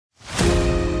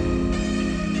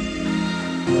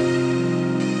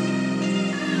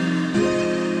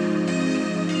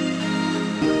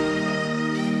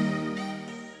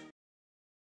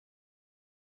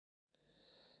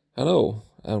Hello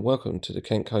and welcome to the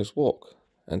Kent Coast Walk,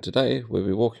 and today we'll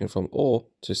be walking from Oare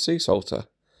to Seasalter.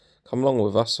 Come along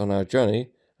with us on our journey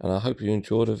and I hope you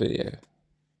enjoy the video.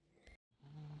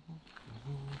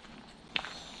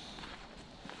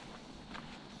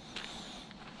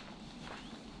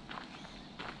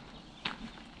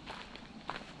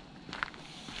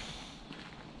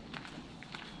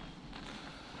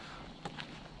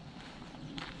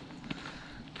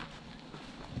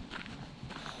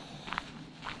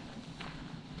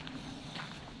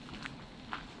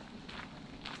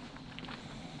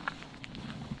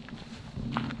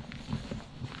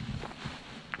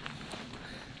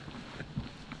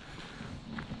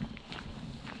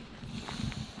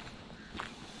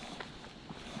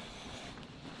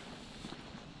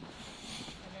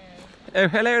 Oh,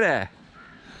 hello there.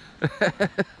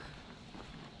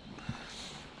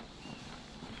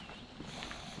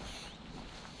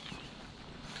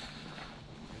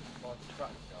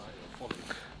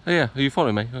 Oh yeah, are you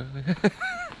following me?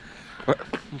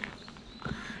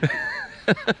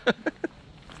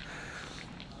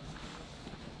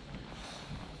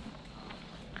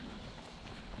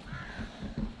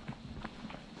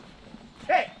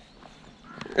 Hey!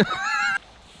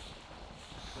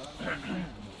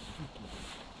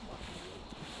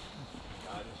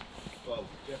 Well,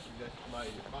 Jeffrey's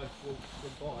estimated most walks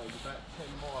combined about 10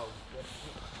 miles.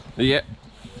 Yeah.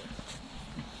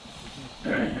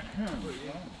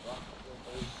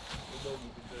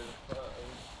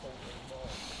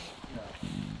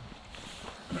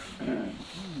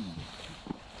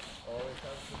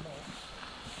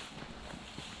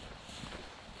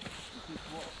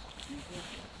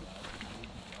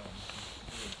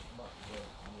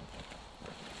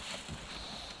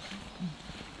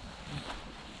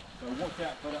 So watch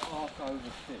out for the arc over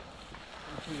stick.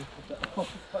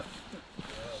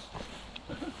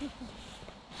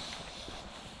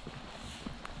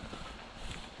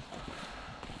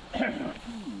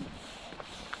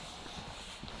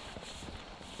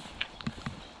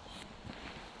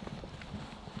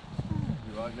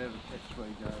 You won't never catch where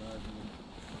you're going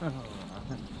over.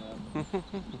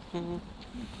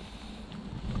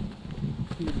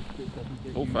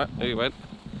 Oh, fat. There you went.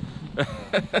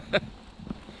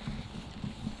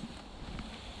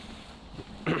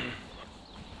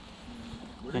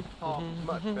 This half is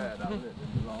much better than it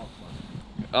than the last one.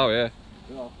 Oh yeah.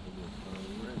 The last one was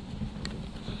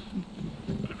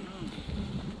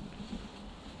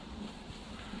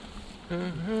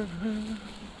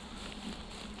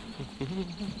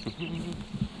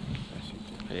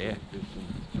Yeah.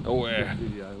 Oare.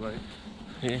 video, mate.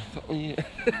 Yeah. Oh, yeah.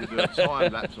 You can do a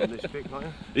time lapse on this pic, can't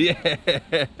you? Yeah.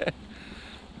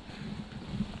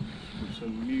 With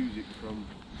some music from.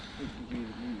 This would be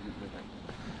the music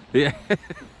that Yeah.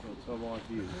 got some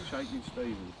ideas. Shaking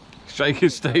Stevens. Shaking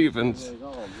Stevens. There's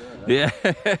arms, Yeah.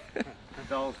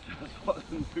 Dance just like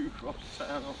the new cross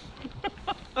town.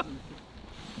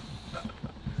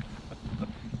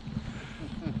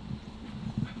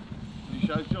 Did you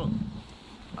show John?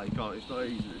 Oh, you can't, it's not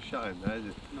easy to show him now, is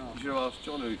it? No. You should have asked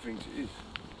John who he thinks it is.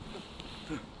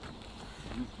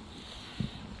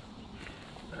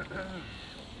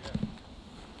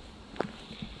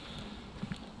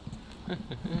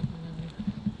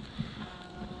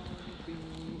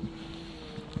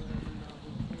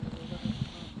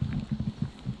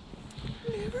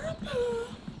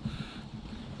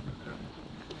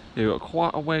 You've got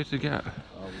quite a way to go.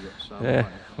 Oh, we've got some Yeah, way.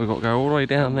 we've got to go all the way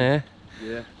down there,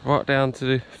 Yeah. right down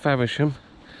to Faversham,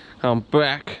 come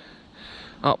back,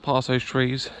 up past those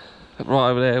trees, right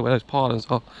over there where those pylons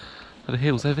are, and the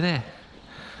hills over there.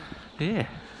 Yeah,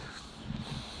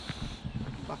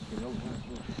 Fucking long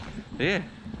way. yeah.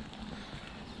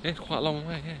 Yeah, it's quite a long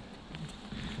way,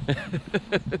 yeah.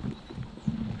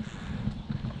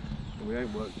 We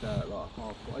ain't worked out like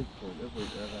halfway point, have we? To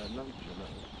have our lunch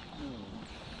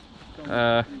and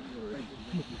that.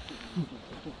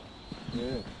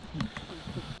 Yeah.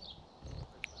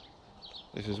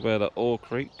 This is where the Oare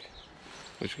Creek,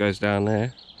 which goes down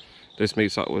there, this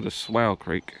meets up with the Swale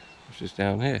Creek, which is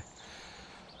down here.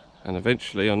 And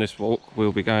eventually on this walk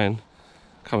we'll be coming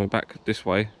back this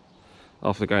way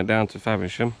after going down to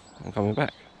Faversham and coming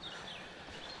back.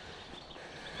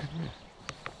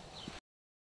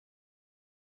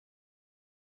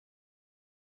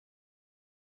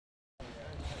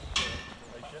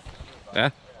 Yeah?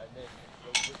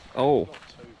 Oh.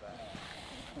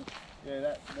 Yeah,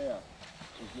 that there.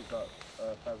 It looks like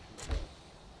Faversham.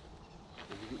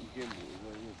 If you get your gimbal, it's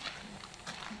very good.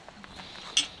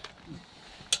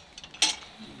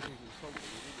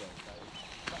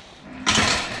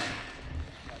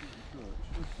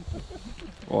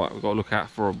 Alright, we've got to look out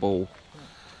for a ball.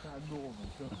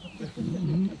 Yeah,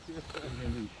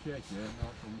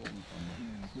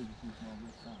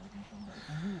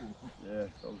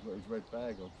 Tom's got his red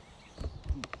bag on.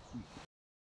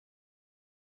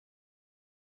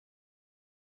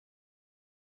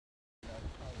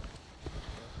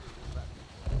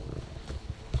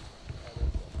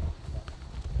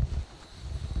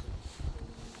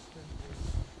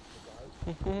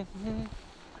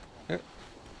 Yep.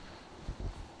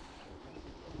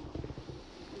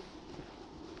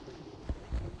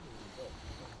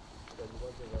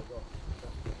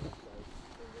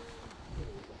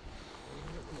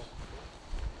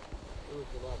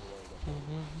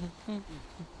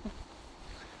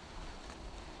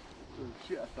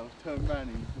 Shit, I was turned round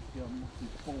and just the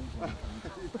massive balls on.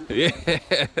 Yeah.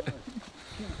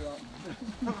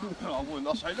 I wouldn't. I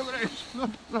say, look at this. Look,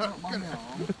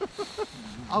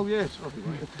 oh yeah, sorry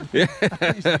mate.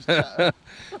 Yeah.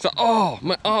 So, oh,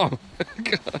 my arm.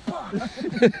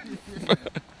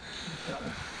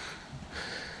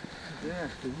 Yeah,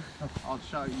 I'd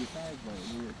show you your bag, mate,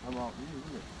 and you'd come up with you,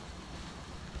 wouldn't it?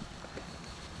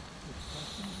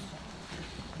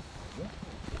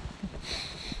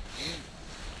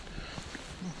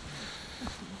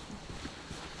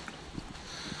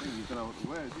 I think you don't know what to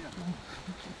wear, do you?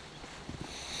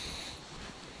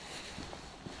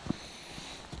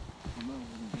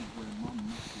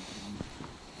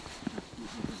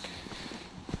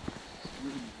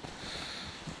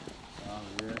 Oh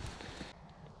yeah.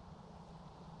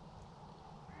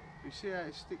 You see how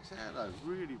it sticks out though,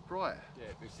 really bright. Yeah,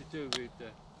 but it's to do with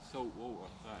the salt water,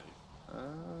 that is.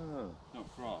 Ah.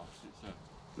 Not grass, it's a...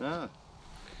 No.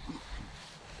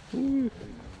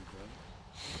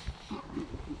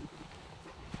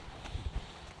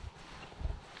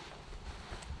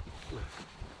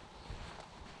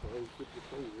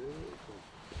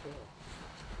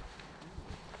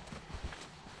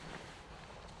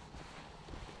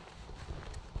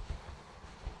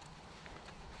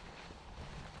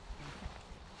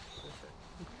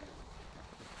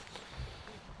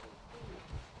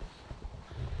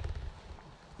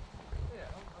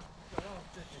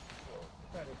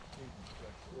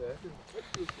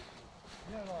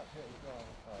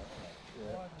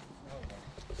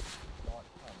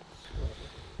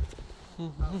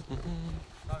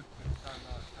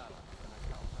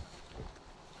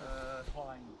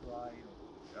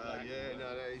 Yeah, no,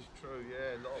 that is true,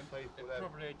 yeah, a lot of people They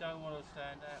probably don't want to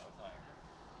stand out, I think.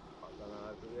 I don't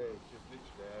know, but yeah, it's just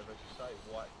literally, as you say,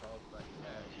 white cars, black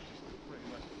cars, it's just pretty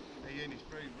much, again, it's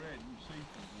very rare you see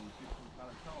people with different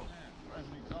coloured cars. Yeah. As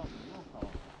an example, your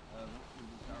car, an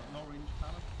orange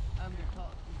colour, and your car,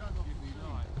 you don't often see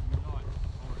Light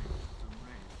orange and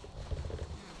red.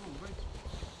 Yeah, well, red's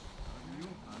fine.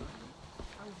 Your colour,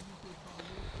 how would you see a car in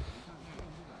your colour? You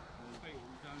don't see that.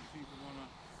 People don't seem to want to...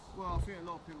 Well, I think a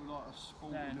lot of people like a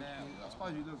sporty Stand look. out. I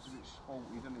suppose it looks a bit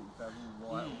sporty, doesn't it? To have all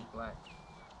white or black.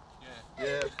 Yeah.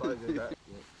 Yeah, I suppose it's that.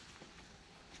 Yeah.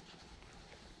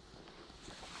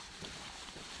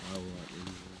 Alright then.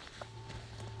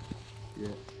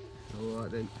 Yeah.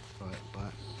 Alright then. Right,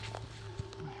 bye.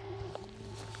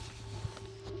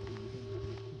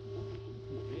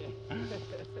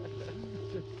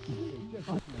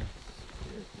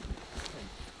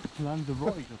 Land the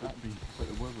right, that'd be... But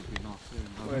the weather would be nice soon.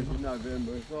 Well, as you know,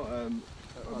 November, it's not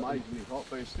amazingly hot,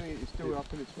 but it's still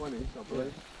up in the 20s, I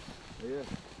believe. Yeah.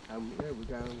 And yeah, we're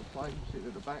going on the plane, sitting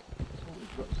at the back.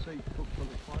 We've got a seat booked on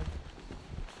the plane.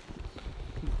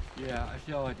 Yeah, it's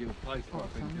the ideal place where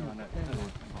I've been doing that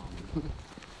telly.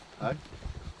 Hey?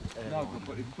 No,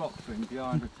 but it's box thing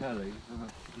behind the telly and the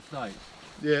States.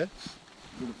 Yeah. You're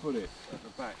going to put it at the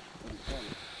back of the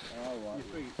telly. Oh, right. You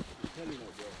think the telly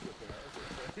not worth looking at, is it?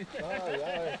 No,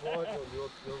 yeah, that's right, John. You're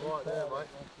right there,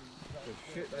 mate. The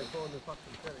shit they find the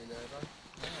fucking telly nowadays.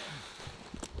 I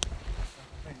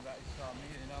think that is something,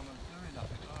 you know, I'm doing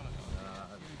nothing, aren't I?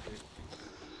 Nah,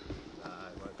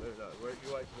 it won't do that.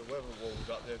 You wait till the weather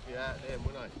walls up there, be out there,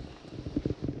 wouldn't they?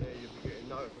 Yeah, you'll be getting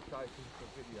notifications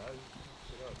for videos.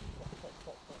 You know, pop, pop,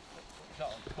 pop, pop, pop. So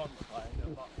I'm contemplating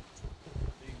a lot.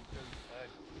 You can do a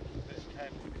bit of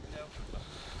camping itself and stuff.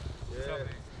 Yeah.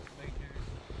 Something me do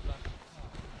like,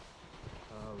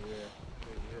 Oh, yeah.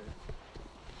 Yeah.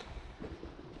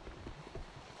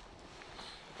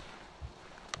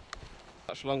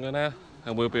 Much longer now,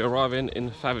 and we'll be arriving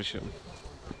in Faversham.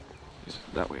 It's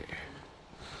that way.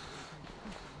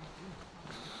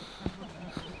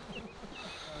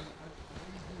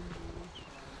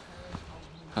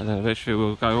 And then eventually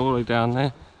we'll go all the way down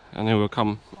there, and then we'll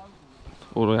come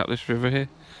all the way up this river here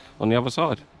on the other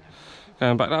side,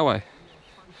 going back that way.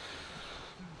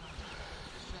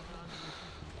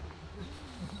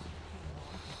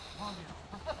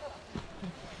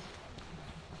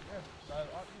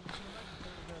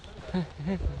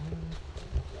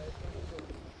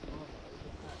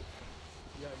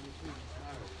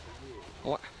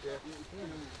 What? Yeah,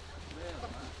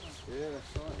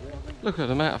 that's right. Yeah. Look at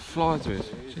the amount of flies there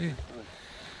is. Gee.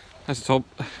 That's Tom.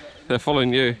 They're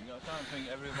following you. I don't think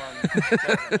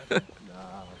everyone.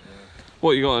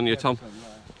 What you got on you, Tom?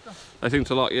 They seem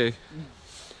to like you.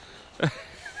 That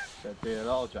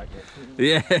DLR jacket.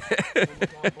 Yeah.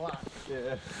 Black.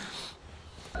 Yeah.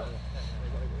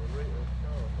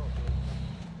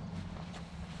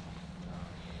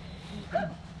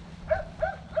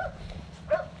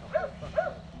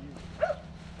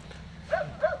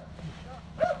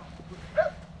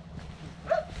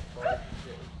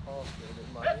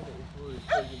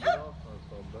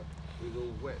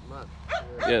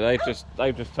 Yeah,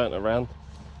 they've just turned around.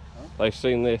 They've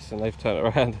seen this and they've turned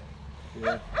around.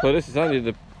 Yeah. Well, this is only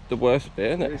the worst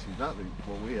bit, isn't it? This is nothing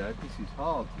what we had. This is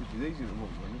hard. This is easy to walk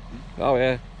on. This is. Oh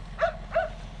yeah.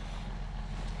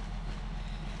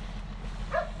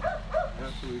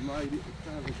 That's we made it to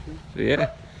travel to. So,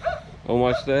 yeah.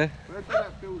 Almost there. Where did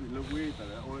that building look weird though?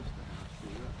 That oyster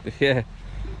house. Yeah.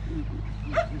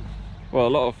 Well, a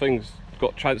lot of things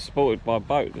got transported by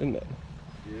boat, didn't it?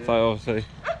 Yeah. So obviously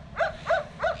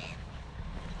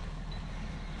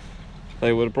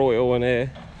they would have brought it all in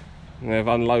here and they've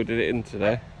unloaded it into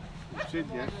there.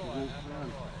 Sydney actually walked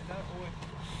around.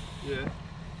 Yeah.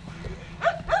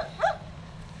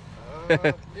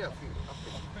 Yeah,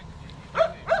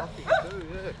 I think I do,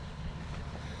 yeah.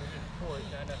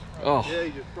 Oh, Yeah,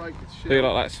 you just break the shit. do you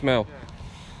like that smell?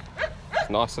 It's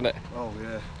nice, isn't it? Oh,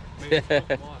 yeah.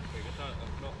 Yeah.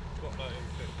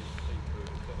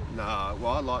 Nah,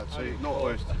 well, I like to eat, not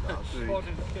oysters, no, I do.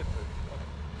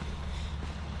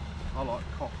 I like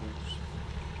cockles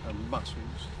and mussels.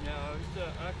 Yeah,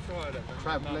 I tried it.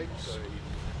 Crab legs.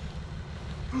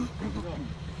 All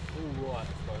right,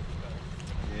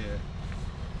 Yeah.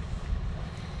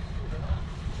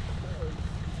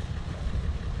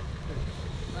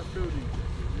 That building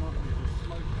might be the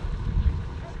smoke.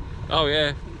 Oh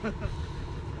yeah.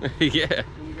 Yeah.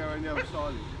 When we go around the other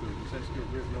side of this building, so it's got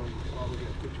written on the side, we get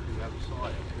a picture of the other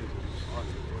side. There's a side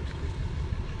of the oyster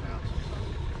house or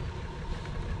something.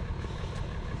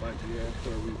 But yeah, that's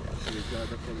where we go,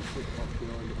 that's where we put up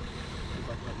behind it.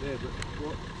 Back up there, but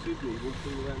what Sydney walked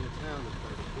all around the town and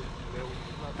there was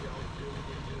lovely old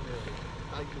buildings in there.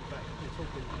 Dating back, we're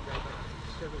talking go back to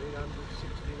 1700s,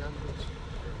 1600s,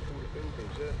 all the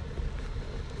buildings, yeah.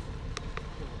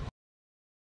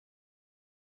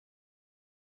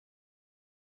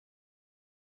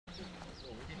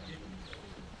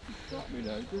 Struck me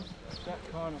though, does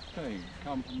that kind of thing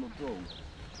come from abroad?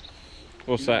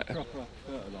 What's that? Proper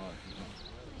fertiliser.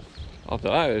 I don't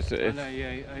know. It's And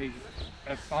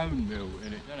a bone mill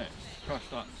in it, doesn't it?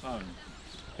 Crushed up bone.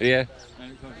 yeah.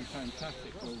 And it's like a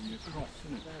fantastic for all your crops,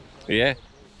 isn't it? Yeah.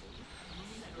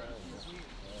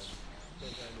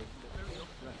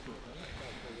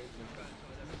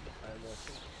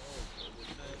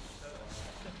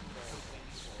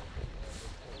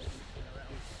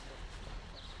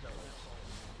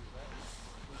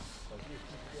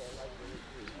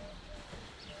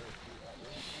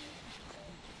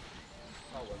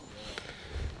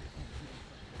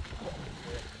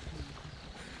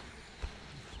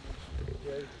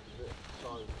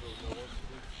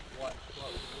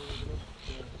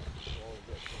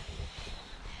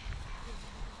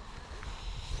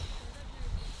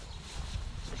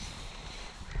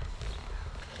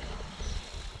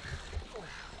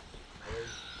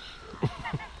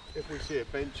 If we see a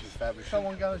bench in fabric,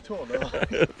 someone go to the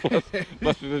toilet.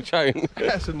 Must be the chain.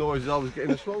 That's the noise I was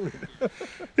getting this morning.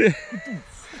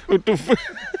 What the f-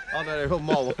 I know there was a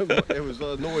mole. There was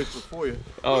a noise before you.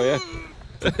 Oh yeah.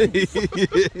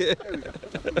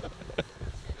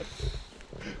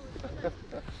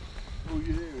 All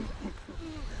you hear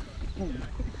is.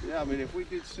 Yeah, I mean, if we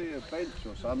did see a bench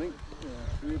or something,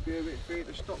 we'd be a bit free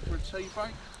to stop for a tea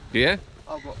break. Yeah.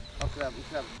 I could have.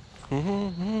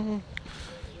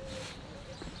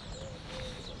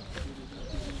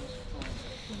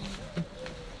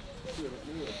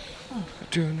 I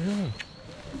don't know.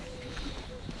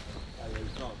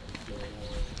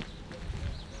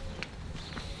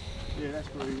 Yeah, that's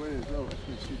where he went as well. That's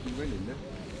where Sydney went in there.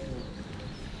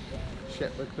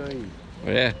 Shepherd Dean.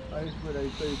 Yeah. That's where they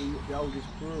do the oldest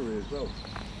brewery as well.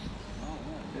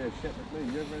 Yeah, Shepherd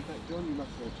Dean. You ever read that, John? You must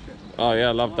have read Shepherd. Oh yeah,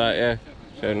 I love that. Yeah.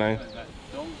 Show name.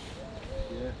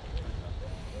 Yeah.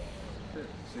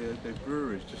 See, the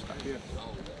brewery's just up here.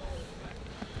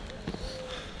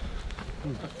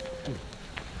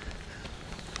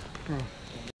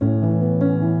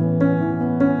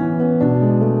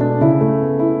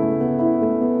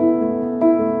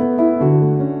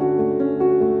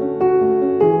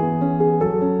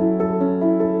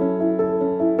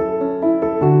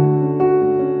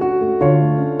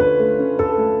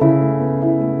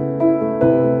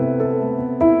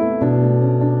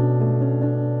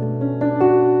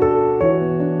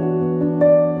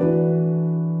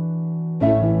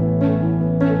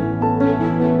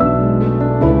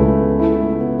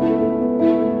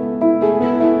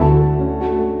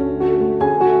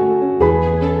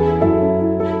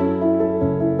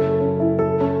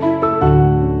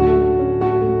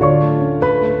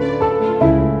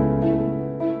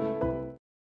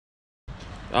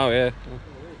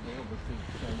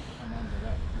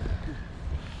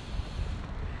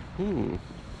 Hmm.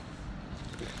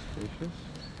 Delicious.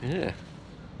 Yeah.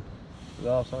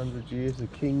 Last 100 years, the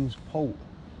King's Port.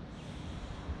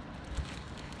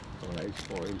 Oh, that is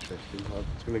quite interesting. I'm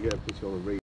just going to get a picture on the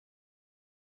read.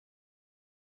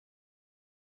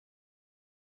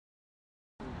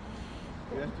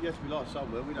 You have to be like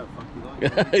somewhere, we don't fucking like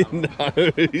it. No,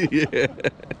 yeah.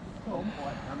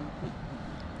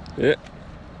 Yeah.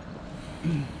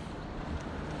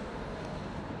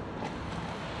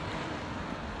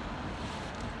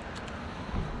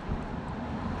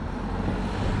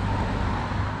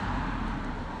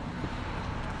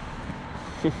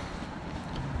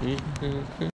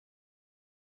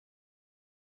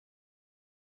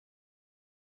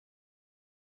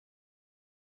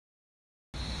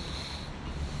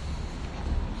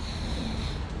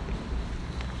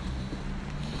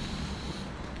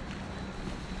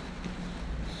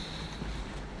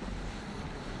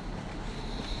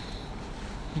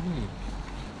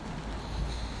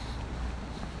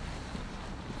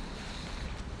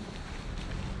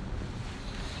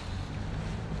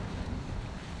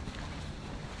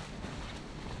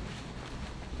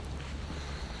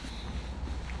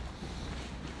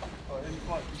 Oh, it's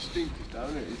quite distinctive,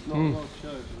 don't it? It's not a lot of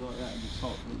churches like that at the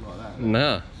top, look like that.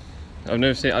 Nah. I've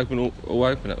never seen it open all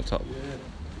open at the top.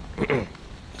 Yeah.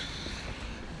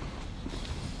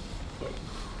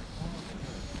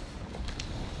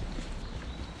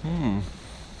 Hmm.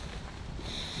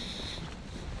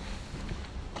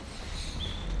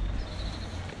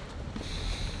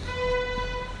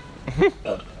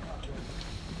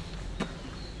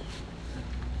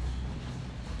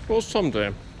 What's Tom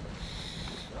doing?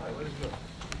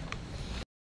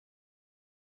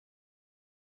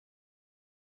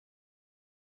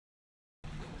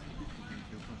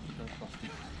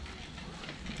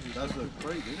 It does look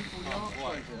great, doesn't it?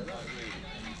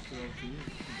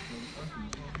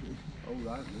 Oh,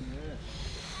 that, yeah.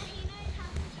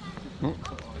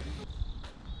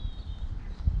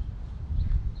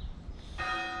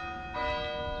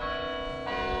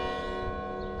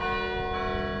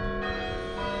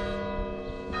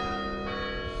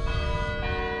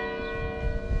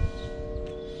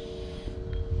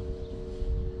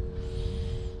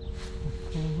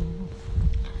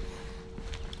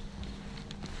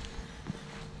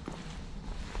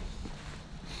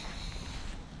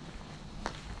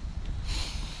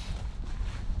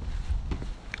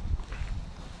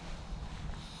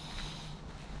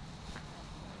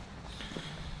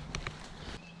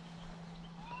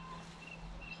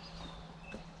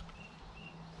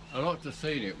 I like to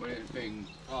see it when it's being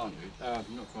planted,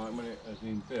 not planted, when it has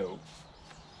been built.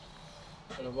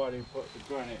 And the way they put the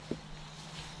granite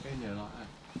in there like that.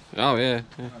 Oh yeah.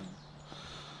 Yeah.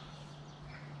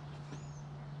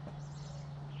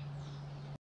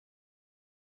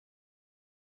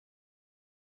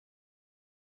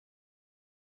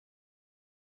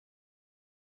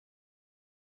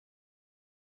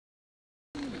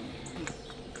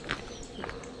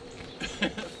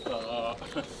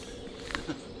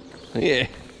 Yeah.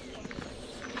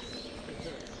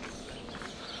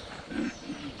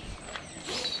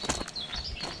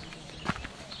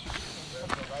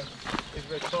 It's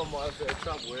where Tom might have a bit of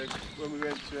trouble when we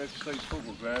went to Eversley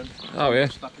football ground. Oh yeah.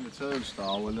 Stuck in the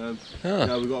turnstile, and Ah. you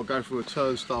know, we've got to go through a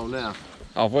turnstile now.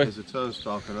 Oh boy. There's a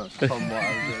turnstile, and that's Tom might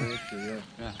have a bit of an issue,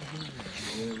 yeah.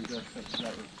 Yeah, we go fix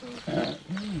that with turnstile.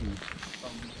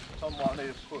 Tom might need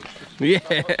a push. Yeah.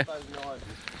 Stay behind us.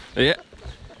 Yeah.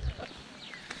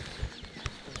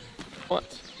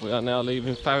 Right, we are now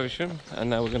leaving Faversham and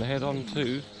now we're going to head on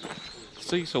to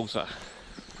Seasalter.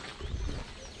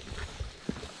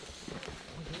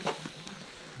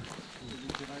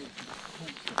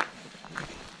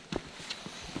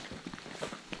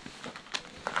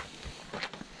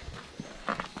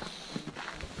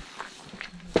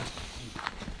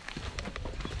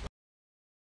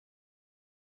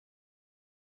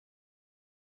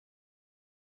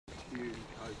 Huge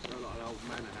coach, like an old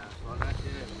manor house like that,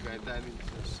 yeah. We're going down into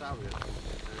Surrey, I think.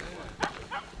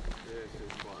 Yeah, so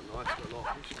it's quite nice, got a lot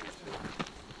of history to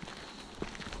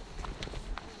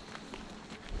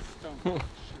it.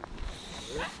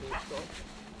 Yeah, full stop.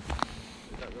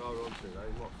 You don't go onto it though, you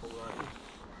might fall over.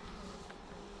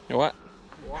 You alright?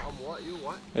 White, I'm white, you're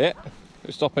white. Yeah,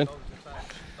 we're stopping. As long as you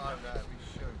take a stone out of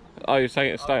his shoe. Oh, you're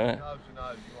taking it to stone, eh? Nose to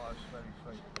nose, you might have smelly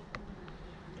feet.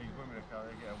 These women are going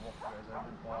to get a walk there, they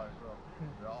won't buy as well.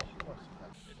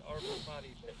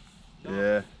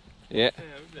 Yeah. Yeah.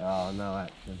 Oh, no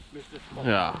action.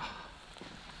 Yeah.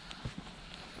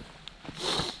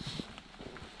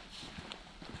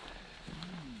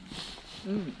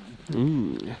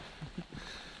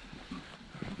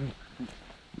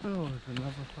 Oh, it's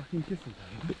another fucking kissing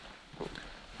day.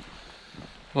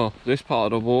 Well, this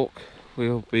part of the walk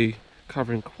we'll be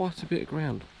covering quite a bit of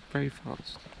ground very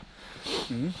fast.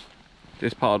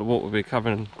 This part of the walk will be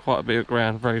covering quite a bit of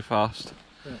ground very fast.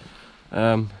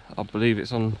 I believe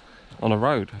it's on a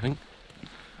road, I think.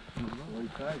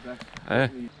 Yeah.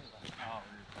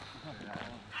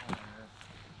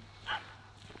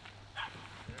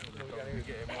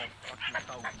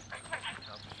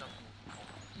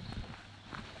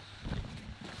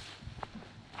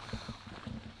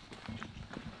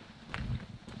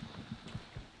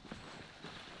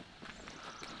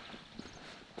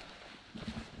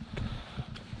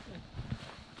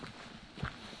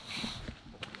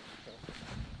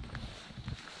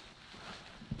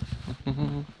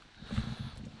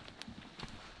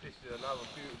 This is another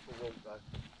beautiful walk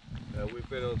though. We've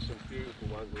been on some beautiful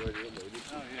ones already, haven't we?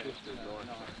 This is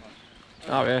nice.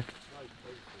 Oh yeah.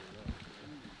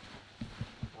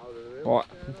 Right.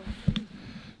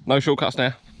 No shortcuts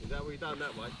now. Is that what you done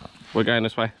that way? We're going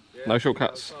this way. Yeah, No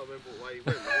shortcuts. I can't remember what way you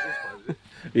went. Was it this way, was it?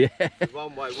 Yeah. The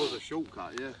one way was a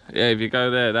shortcut, yeah. Yeah, if you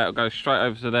go there, that'll go straight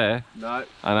over to there. No.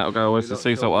 And that'll go towards the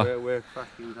Seasalter. We're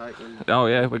fucking taking. Oh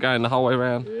yeah, we're going the whole way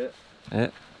around. Yeah. Yeah.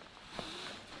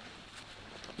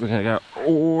 We're gonna go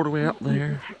all the way up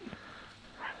there.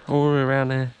 All the way around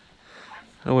there.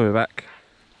 All the way back.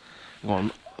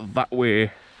 Going that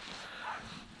way.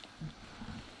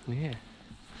 Yeah.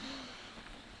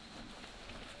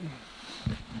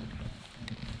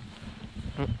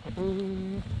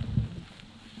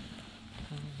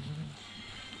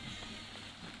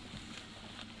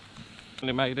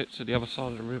 We made it to the other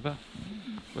side of the river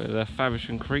where the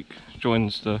Faversham Creek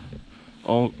joins the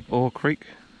Oare Creek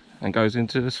and goes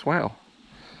into the swale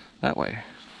that way.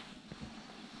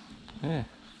 Yeah.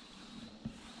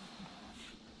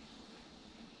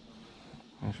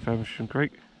 There's Faversham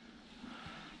Creek.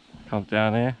 Comes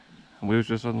down here and we was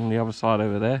just on the other side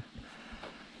over there.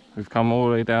 We've come all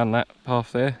the way down that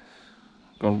path there,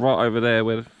 gone right over there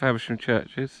where the Faversham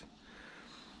Church is,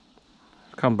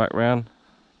 come back round,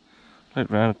 look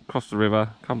round, across the river,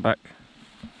 come back,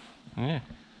 yeah.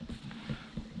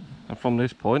 And from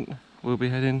this point we'll be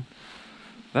heading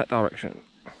that direction.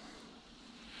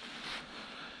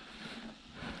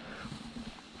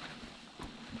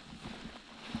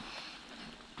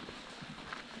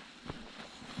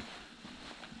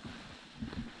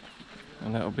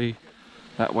 And that'll be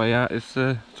that way out is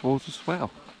towards the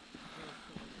swell.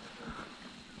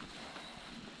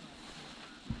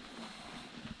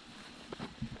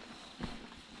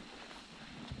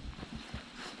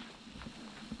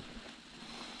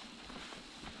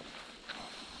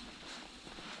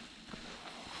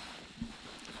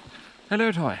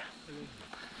 Hello, Ty.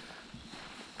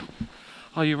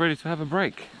 Are you ready to have a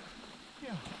break?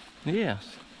 Yeah.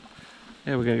 Yes.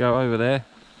 Yeah, we're going to go over there,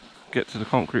 get to the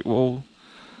concrete wall,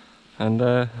 and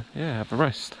yeah, have a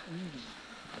rest.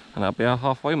 And that'll be our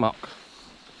halfway mark.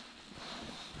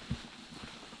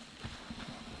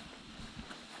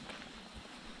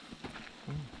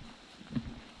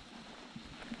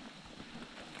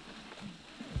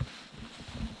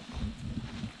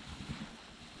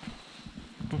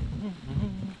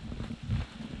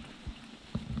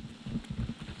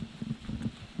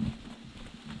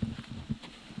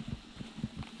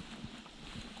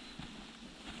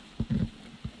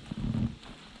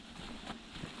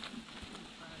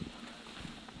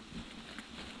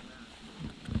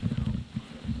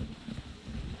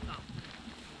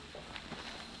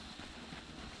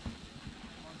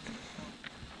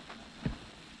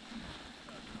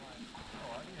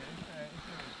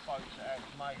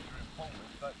 Major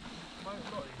importance, but a lot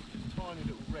of these tiny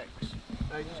little wrecks,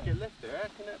 they just get left there. How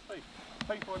can that be?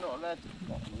 People are not allowed to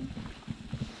spot them.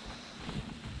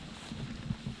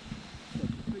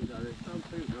 There's some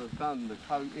people who have done the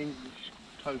English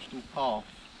coastal path,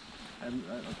 and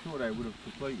I'm sure they would have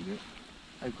completed it.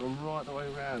 They've gone right the way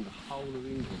around the whole of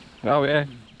England. Oh yeah.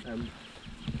 And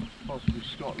possibly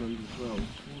Scotland as well,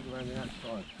 all around the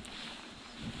outside.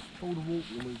 All the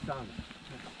walking we've done,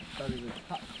 don't even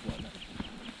touch like that.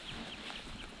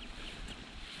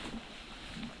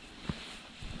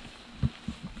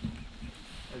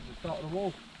 There's the start of the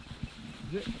wall.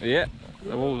 Is it? Yeah,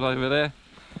 the wall's over there.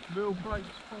 Real breaks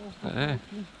for. Yeah.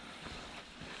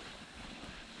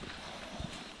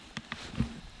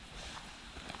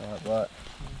 Right.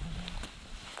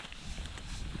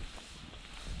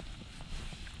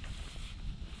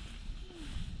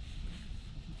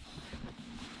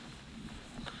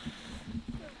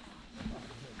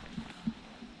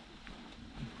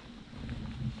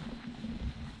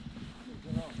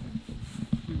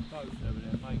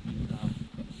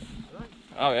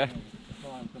 Oh yeah.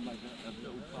 Trying to make a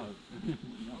little boat.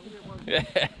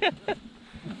 Yeah.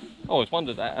 always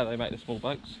wondered that, how they make the small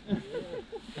boats.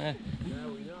 Yeah. Now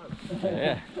we know.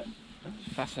 Yeah.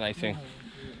 It's fascinating.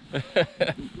 Oh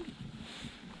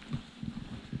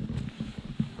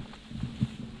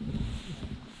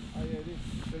yeah, this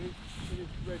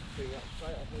red thing up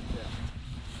straight up in there.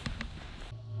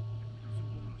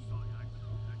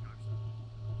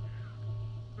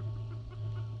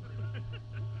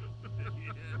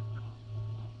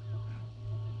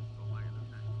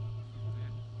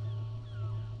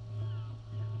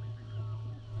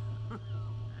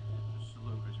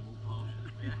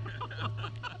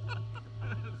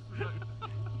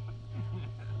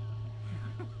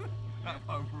 That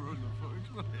overrun the footage,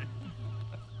 wasn't it?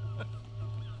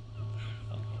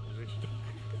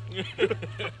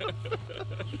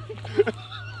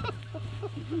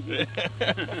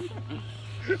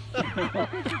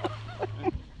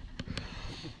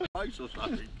 Ice or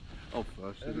something. Oh,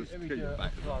 first, let's get you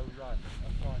back. Slow run.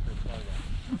 I'm trying to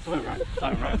slow run.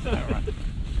 Slow run, slow run.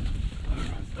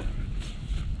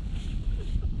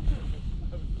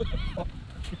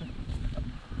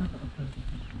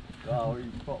 Oh,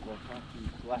 you pop my fucking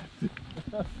slapped.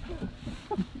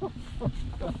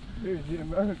 Here's the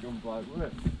American bloke, wasn't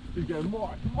it? He's going,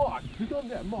 Mike, you done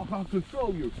that, Mike, I'll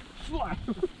control you. Slap!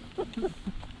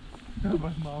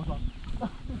 Everybody's miles like,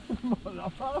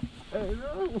 motherfucker,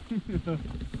 hello.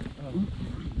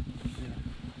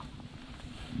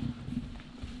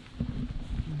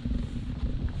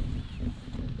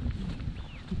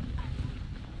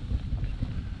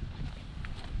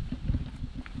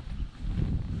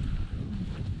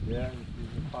 Yeah, this is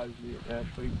supposedly at their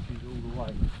beaches all the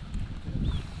way.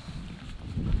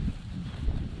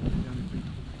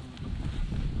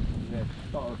 Yeah,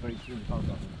 start a beach in front of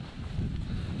them.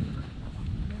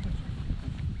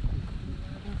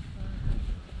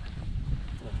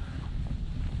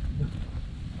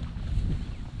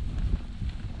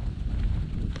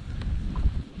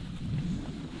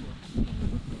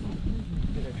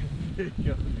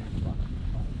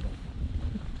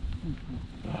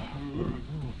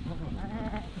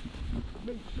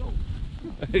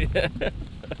 Yeah.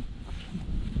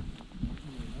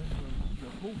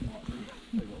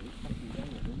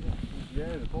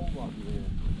 Yeah, the ball might be there.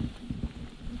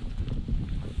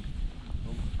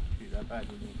 Oh, keep that back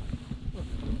with me.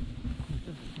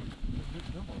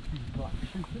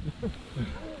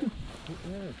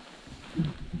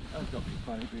 That's got to be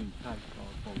funny being chased by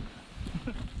a ball.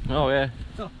 Oh yeah.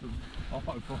 I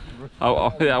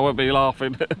Oh yeah, I won't be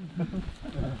laughing.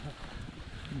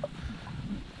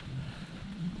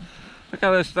 Look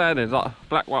how they're standing, like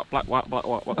black, white, black, white, black,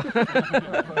 white, white.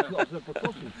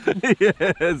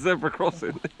 Yeah, zebra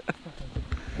crossing.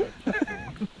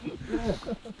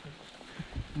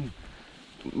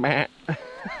 Matt. I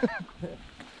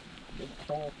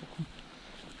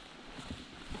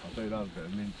do love a bit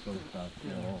of mint sauce stuff,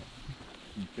 you know.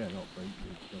 You cannot beat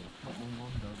mint sauce.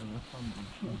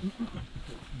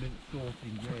 Mint sauce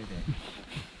in gravy.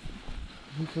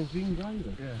 Mint sauce in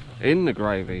gravy? Yeah. In the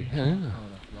gravy. Yeah. Oh,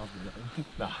 that's lovely.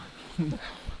 Nah.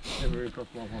 Never really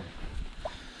crossed my mind.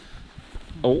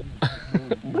 Oh.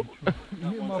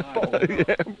 In my bottle.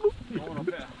 Yeah. I want a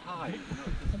bit of height,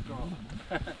 not just drop.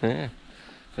 Yeah.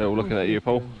 They're all looking at you,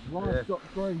 Paul. Livestock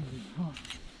gravy.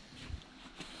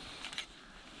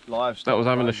 Livestock. That was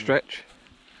having a gravy. stretch.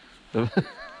 Yeah,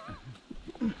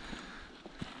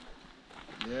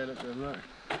 look at that.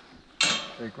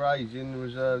 They're grazing the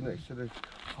reserve next to the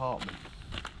apartment.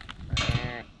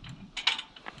 Here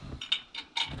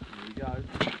we go.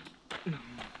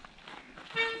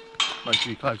 Make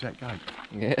sure you close that gate.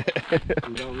 Yeah.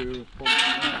 We don't really respond to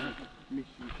that. Miss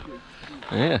you shit.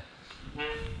 Yeah.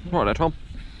 Right there, Tom.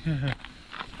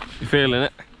 You feeling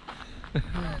it?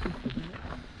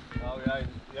 Oh, yeah,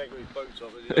 you ain't got your boots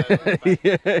off, have you?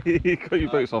 Yeah, you got your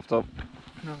boots off, Tom.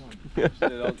 No,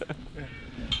 still on.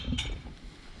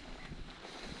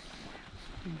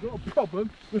 You've got a problem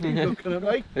with you looking at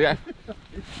me. Yeah.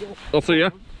 I'll see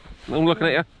you. I'm looking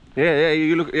at you. Yeah, yeah,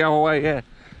 you look the other way, yeah.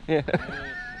 Yeah.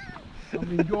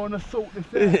 I'm enjoying to sort this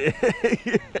out.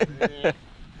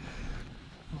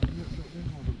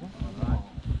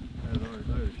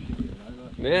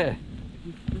 Yeah. Yeah.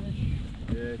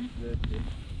 Yeah,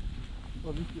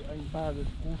 well, this shit ain't bad as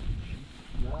horses shit.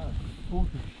 Nah,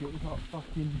 horses shit is like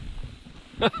fucking.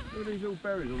 Look at these little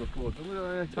berries on the floor. So what do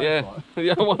they taste Yeah. like?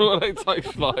 Yeah, I wonder what they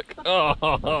taste like.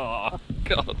 Oh,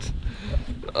 God.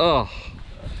 Oh.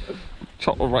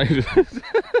 Chocolate raisins.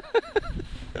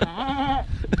 All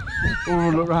of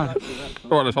them look round.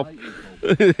 Right, let's hop.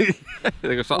 They're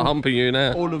going to start humping you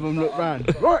now. All of them look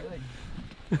round. Right!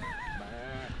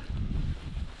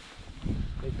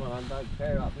 This one don't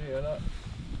care up here, look.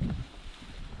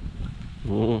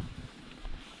 Mm.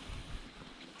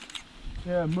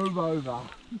 Yeah, move over.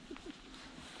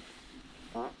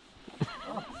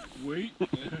 Wheat.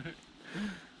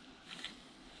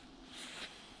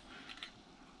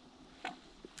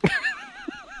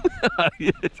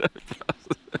 Yeah,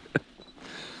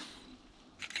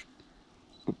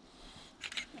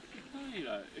 Funny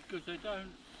though, because they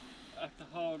don't have to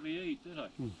hardly eat, do they? I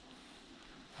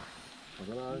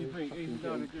don't know. You think even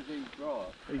though they just eat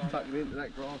grass? He's tucking into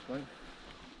that grass, mate.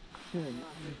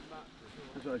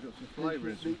 Because I've got some flavour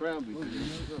and some brown bits in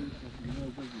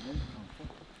it.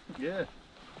 Yeah.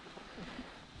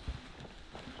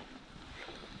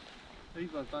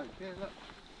 These ones don't care, look.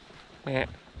 yeah.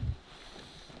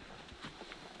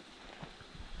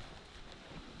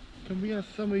 Can we have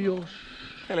some of your...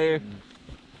 Hello. I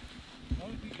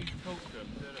don't think you can talk to them,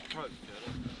 they'll approach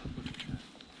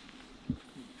you.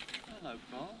 Hello,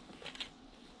 Carl.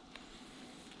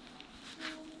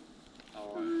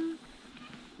 Alright.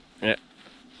 Yeah.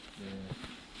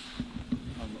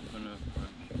 I'm not going to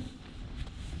approach you.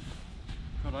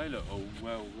 God, they look all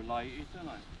well related, don't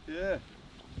they? Yeah.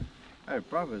 Hey,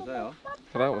 brothers, they are.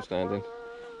 So that was standing.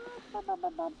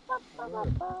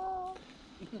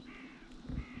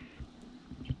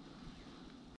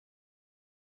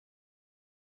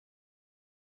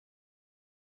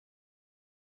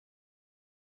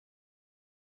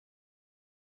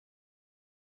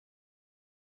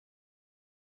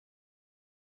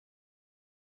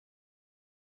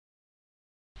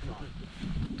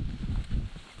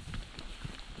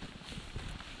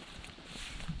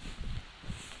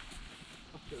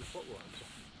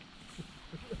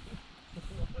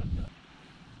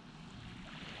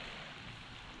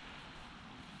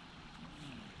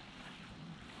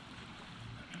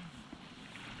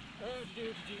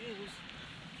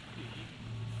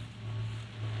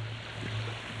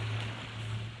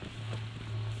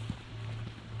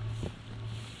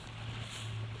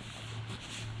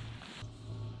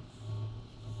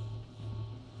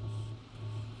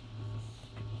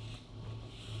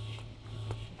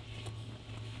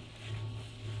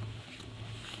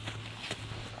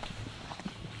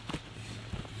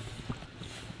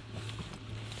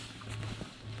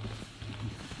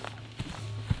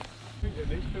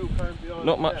 These people came behind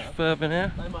Not us much now. further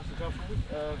now. They must have come from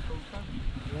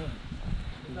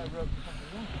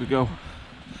We go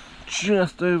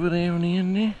just over there on the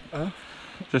end there.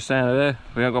 Just down there.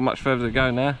 We haven't got much further to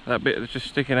go now. That bit that's just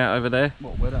sticking out over there.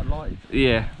 What, where that light is?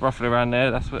 Yeah, roughly around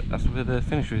there. That's where the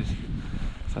finisher is.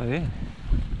 So yeah,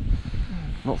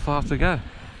 not far to go.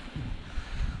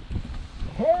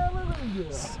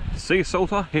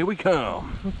 Seasalter, here we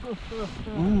come.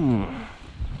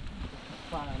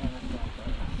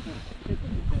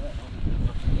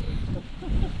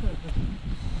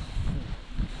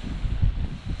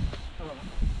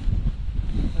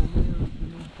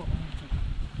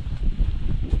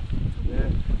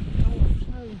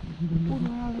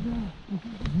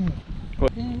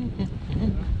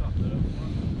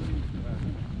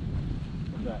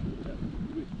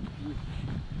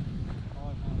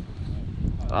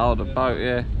 Oh, the boat,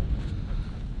 yeah.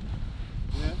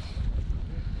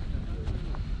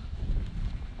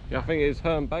 Yeah, I think it's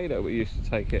Herne Bay that we used to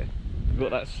take it. You've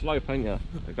got that slope, ain't you?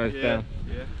 That goes down.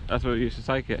 Yeah. That's where we used to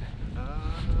take it.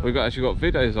 We've actually got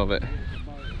videos of it.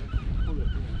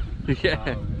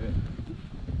 Yeah.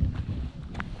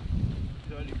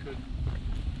 You only could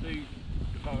see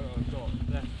the boat I've got,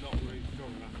 that's not really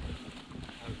strong enough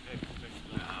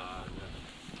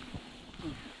to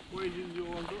what engine do you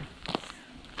want?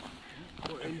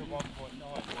 What engine? 1.9.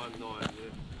 1.9, yeah.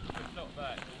 It's not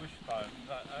that, the wishbone,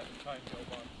 that change it on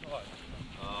one side.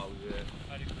 Oh,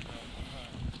 yeah. Only put it on one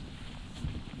side.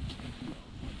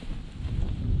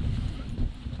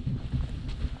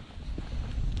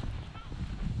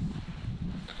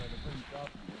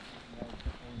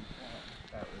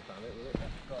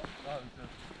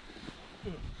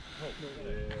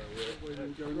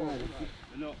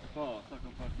 They're not fast, I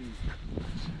can fucking...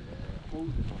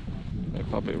 They're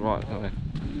probably right, don't they?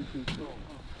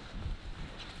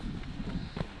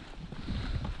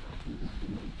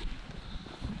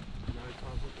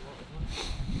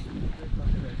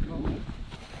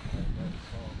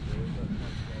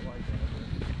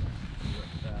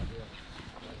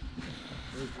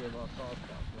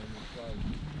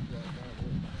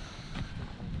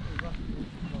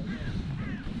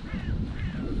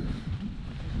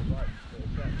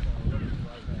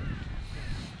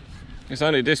 It's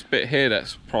only this bit here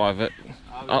that's private.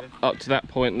 Up to that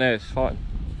point there is fine.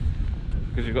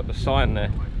 Because you've got the sign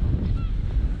there.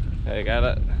 There you go,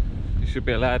 that you should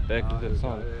be allowed there because it's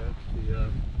sign.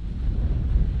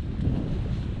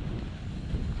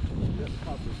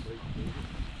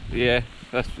 Yeah,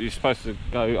 that's you're supposed to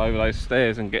go over those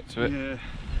stairs and get to it. Yeah.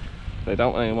 They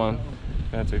don't want anyone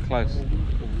going too close.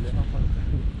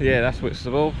 Yeah, that's what's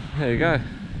the ball. There you go.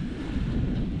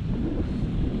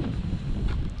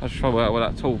 I just try to work out where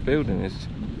that tall building is.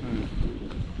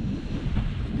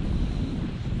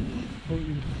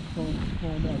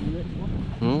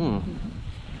 Mm.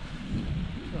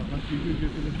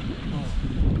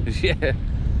 Yeah.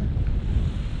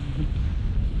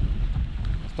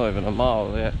 It's not even a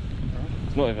mile yet.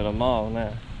 It's not even a mile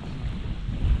now.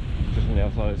 Just on the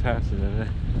outside of his house, isn't it?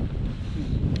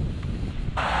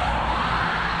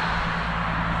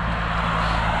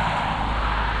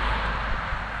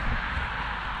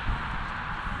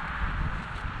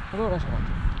 Allora siamo.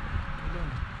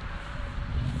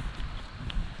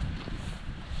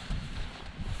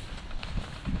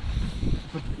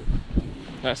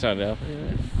 That sounded up.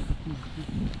 Yeah.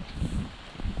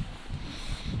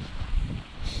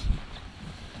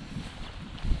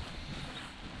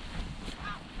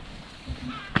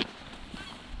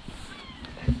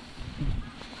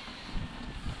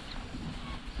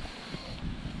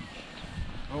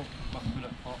 Oh, must have been a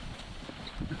pot.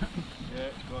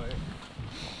 Yeah, got it.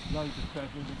 Loads of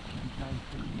feathers.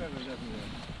 Feathers everywhere.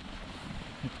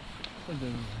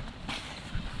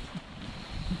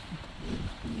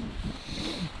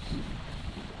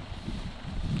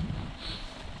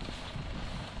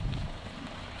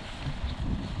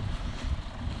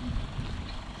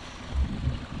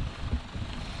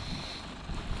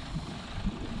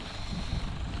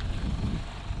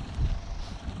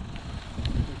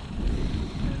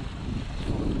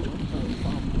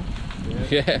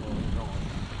 Yeah.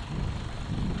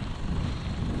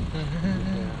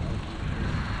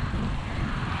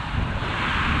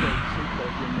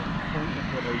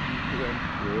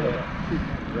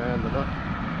 Round the nut.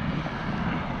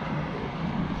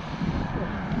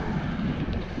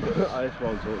 That's what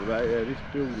I'm talking about, yeah, this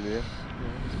building here.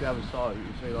 It's the other side, you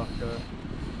can see like a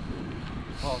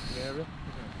parking area.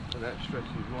 And that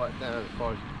stretches right down as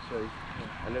far as you can see.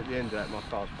 And at the end of that, my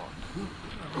car's parked.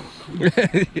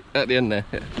 At the end there.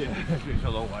 Yeah, it's a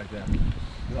long way down.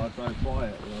 And I drove by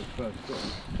it when I first got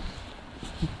it.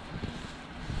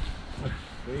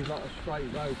 But it's like a straight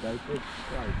road though, dead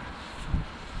straight.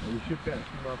 And you should be able to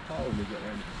see my car when we get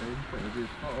around the bend, but it'll be as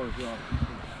far as like.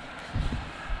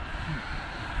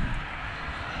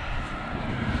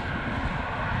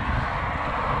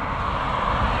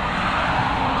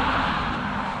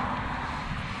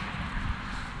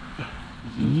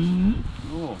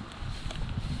 Oh.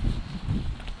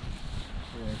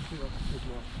 Yeah, see if I can see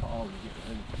my car when we get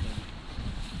around the bend.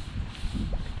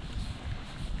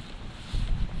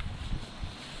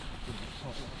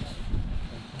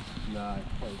 No,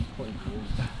 it's quite cool.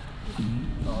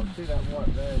 Oh, see that white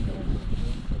van going on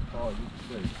the car you can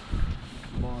see.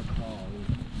 My car is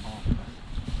half that.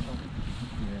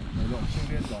 Yeah, they're not two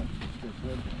headlights, it's just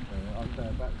them. I'd say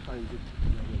about the same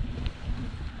distance.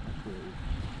 That's what it is.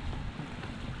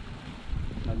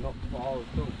 And not far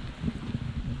at all.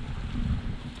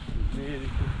 It's nearly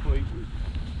complete.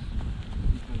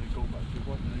 He's going to go back to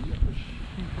what they get for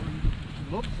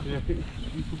lobster. Yeah,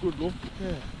 she's for good lobster.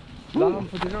 Yeah. Lamb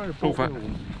for dinner. All fat. No,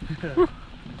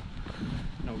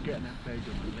 getting that bag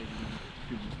on my leg.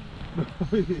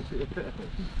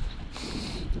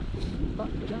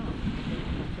 Fuck it up.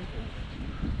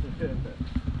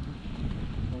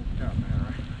 Don't count there,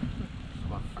 right?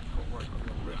 Come on, fuck off, work on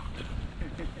your real.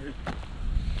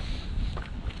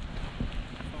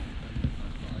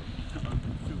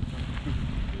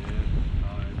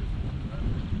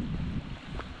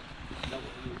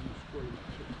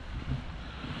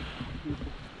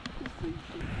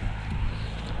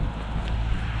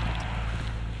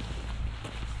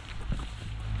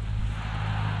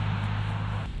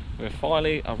 We've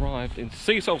finally arrived in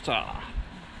Seasalter.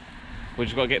 We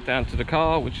just got to get down to the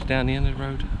car, which is down the end of the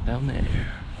road, down there.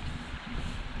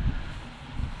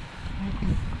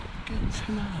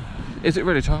 Is it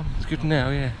really, Tom? It's good now,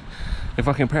 yeah. You're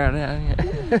fucking proud now, yeah.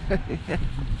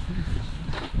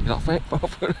 You like thank God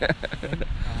for that?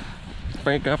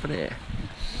 Thank God for that.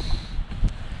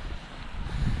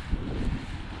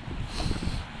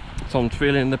 Tom's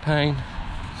feeling the pain.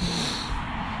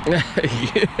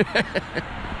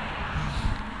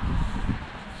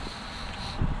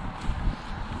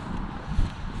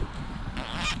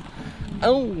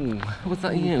 Oh, what's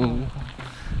that you?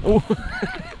 Oh.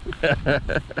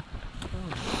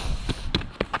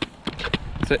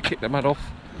 That's it, kick the mud off.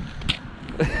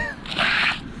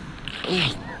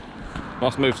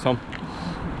 Nice moves, Tom.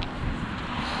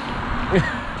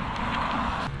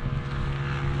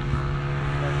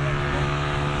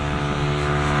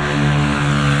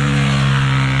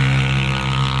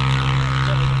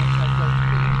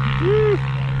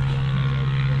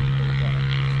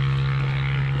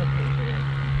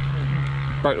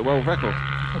 Broke the world record.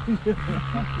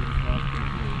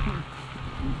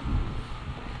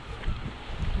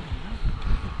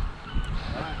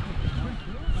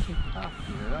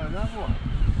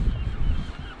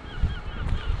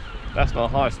 That's not a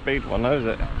high speed one though, is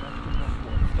it?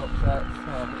 Stops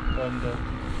outside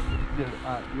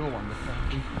your one, the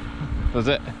Does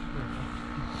it?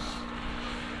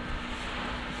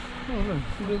 Oh look,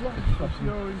 see the lights flashing.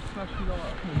 The orange flashing light.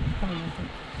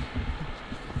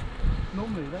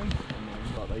 Normally they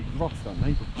like they lost, don't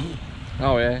they?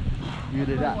 Oh yeah. You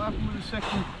did that. What happened with the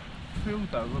second field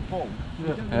though, the ball? We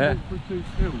didn't Yeah. walk through 2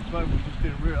 fields, no, we just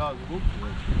didn't realise we walked through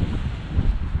it.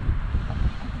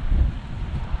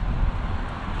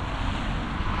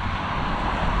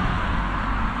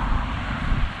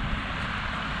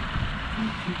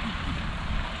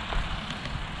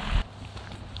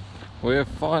 We have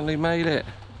finally made it.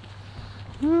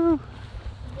 Woo.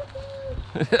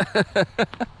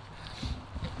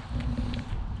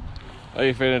 How are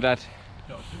you feeling, Dad?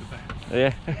 Not too bad.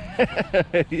 Yeah.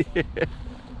 Yeah.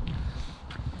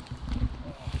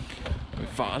 We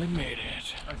finally made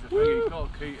it. That's the thing, you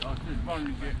got to keep. I was just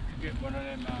wanting to get one of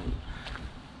them.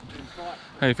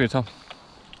 How you feeling, Tom?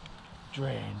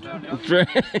 Drained.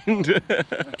 Drained.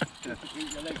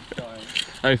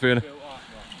 How you feeling?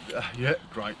 Yeah,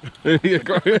 great. Yeah,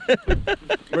 great.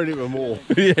 Ready for more.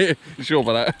 Yeah, you sure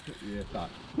about that? Yeah, that.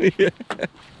 Yeah.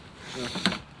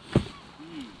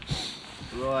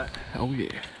 Right. Oh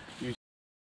yeah.